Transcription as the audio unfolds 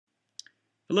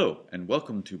Hello, and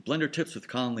welcome to Blender Tips with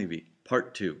Colin Levy,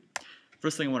 Part 2.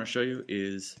 First thing I want to show you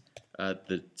is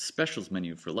the Specials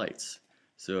menu for lights.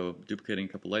 So, duplicating a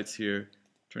couple lights here,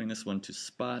 turning this one to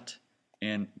Spot,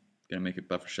 and going to make it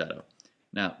Buffer Shadow.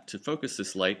 Now, to focus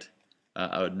this light,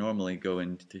 I would normally go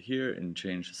into here and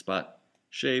change the spot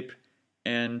shape,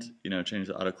 and change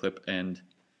the auto clip,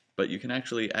 but you can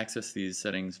actually access these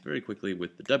settings very quickly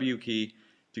with the W key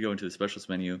to go into the Specials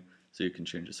menu, so you can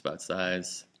change the spot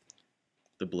size,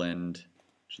 the blend,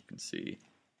 as you can see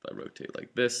if I rotate like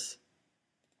this,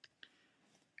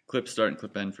 clip start and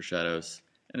clip end for shadows,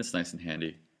 and it's nice and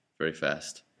handy, very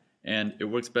fast. And it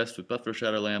works best with buffer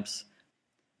shadow lamps,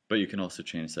 but you can also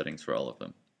change settings for all of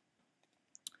them.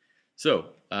 So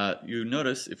you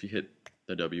notice if you hit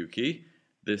the W key,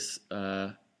 this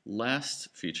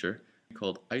last feature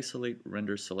called Isolate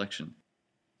Render Selection.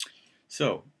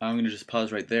 So I'm going to just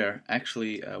pause right there.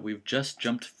 Actually, we've just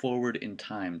jumped forward in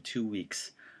time 2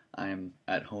 weeks. I'm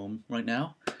at home right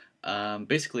now.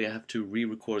 Basically, I have to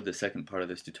re-record the second part of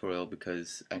this tutorial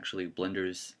because actually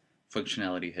Blender's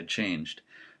functionality had changed.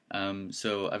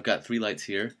 So I've got 3 lights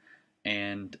here,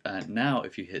 and now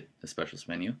if you hit the Specials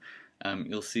menu,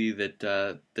 you'll see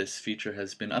that this feature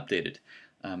has been updated.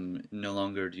 No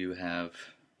longer do you have,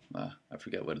 I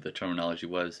forget what the terminology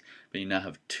was, but you now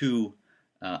have 2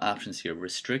 options here: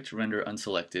 restrict render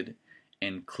unselected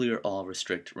and clear all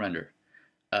restrict render.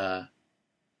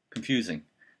 Confusing.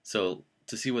 So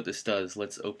to see what this does,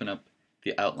 let's open up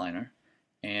the outliner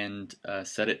and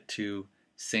set it to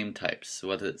same types. So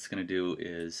what it's going to do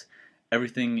is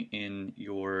everything in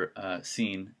your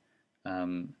scene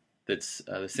that's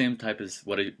the same type as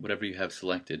whatever you have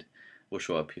selected will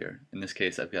show up here. In this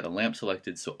case, I've got a lamp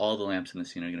selected, so all the lamps in the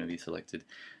scene are going to be selected,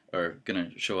 or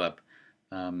going to show up.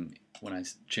 When I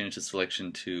change the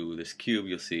selection to this cube,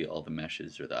 you'll see all the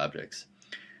meshes or the objects.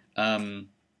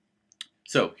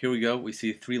 So here we go. We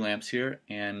see 3 lamps here,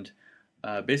 and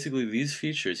basically these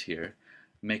features here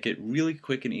make it really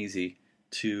quick and easy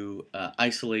to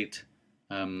isolate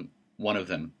one of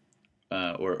them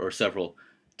or several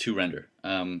to render.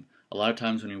 A lot of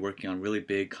times when you're working on really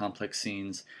big, complex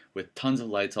scenes with tons of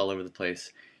lights all over the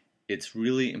place, it's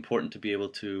really important to be able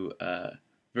to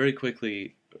very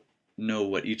quickly know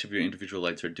what each of your individual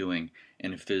lights are doing,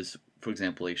 and if there's, for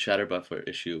example, a shatter buffer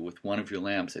issue with one of your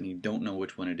lamps and you don't know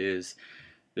which one it is,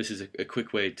 this is a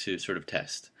quick way to sort of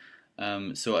test.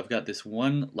 So I've got this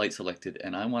one light selected,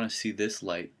 and I want to see this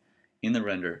light in the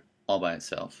render all by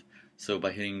itself. So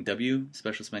by hitting W,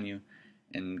 Specials menu,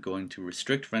 and going to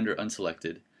Restrict Render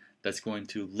Unselected, that's going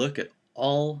to look at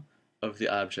all of the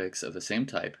objects of the same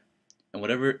type, and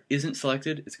whatever isn't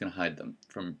selected, it's going to hide them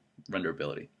from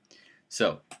renderability.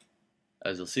 So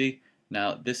as you'll see,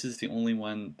 now this is the only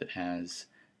one that has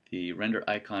the render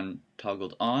icon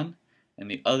toggled on, and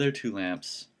the other 2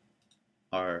 lamps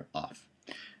are off.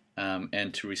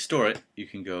 And to restore it, you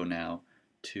can go now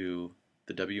to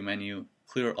the W menu,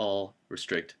 Clear All,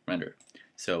 Restrict Render.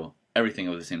 So everything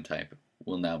of the same type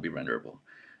will now be renderable.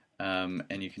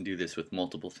 And you can do this with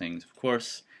multiple things, of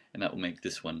course, and that will make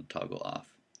this one toggle off.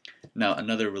 Now,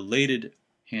 another related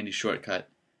handy shortcut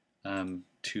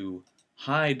to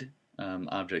hide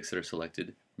objects that are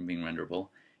selected from being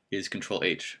renderable is Control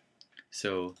H.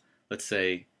 So let's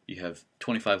say you have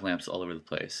 25 lamps all over the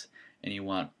place and you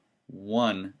want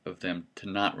one of them to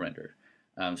not render,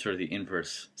 sort of the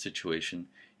inverse situation.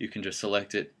 You can just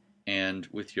select it, and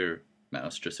with your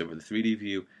mouse just over the 3D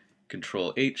view,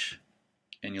 Control H,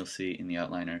 and you'll see in the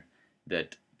outliner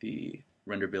that the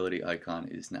renderability icon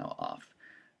is now off.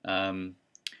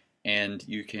 And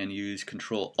you can use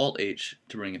Control Alt H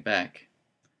to bring it back.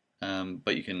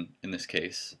 But you can, in this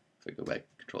case, if I go back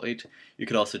Control H, you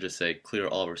could also just say Clear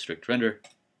All Restrict Render,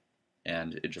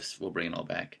 and it just will bring it all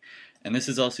back. And this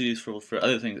is also useful for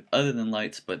other things other than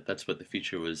lights, but that's what the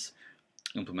feature was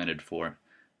implemented for.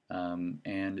 And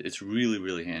it's really,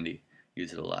 really handy.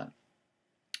 Use it a lot.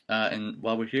 And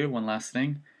while we're here, one last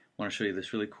thing. I want to show you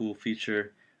this really cool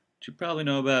feature that you probably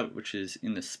know about, which is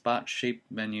in the Spot Shape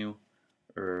menu,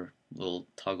 or little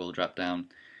toggle drop down,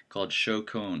 called Show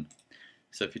Cone.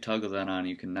 So if you toggle that on,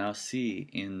 you can now see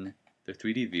in the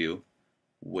 3D view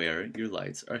where your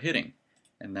lights are hitting.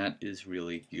 And that is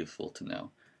really useful to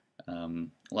know. A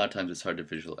lot of times it's hard to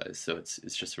visualize, so it's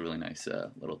just a really nice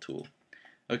little tool.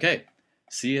 Okay,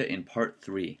 see ya in part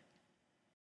 3.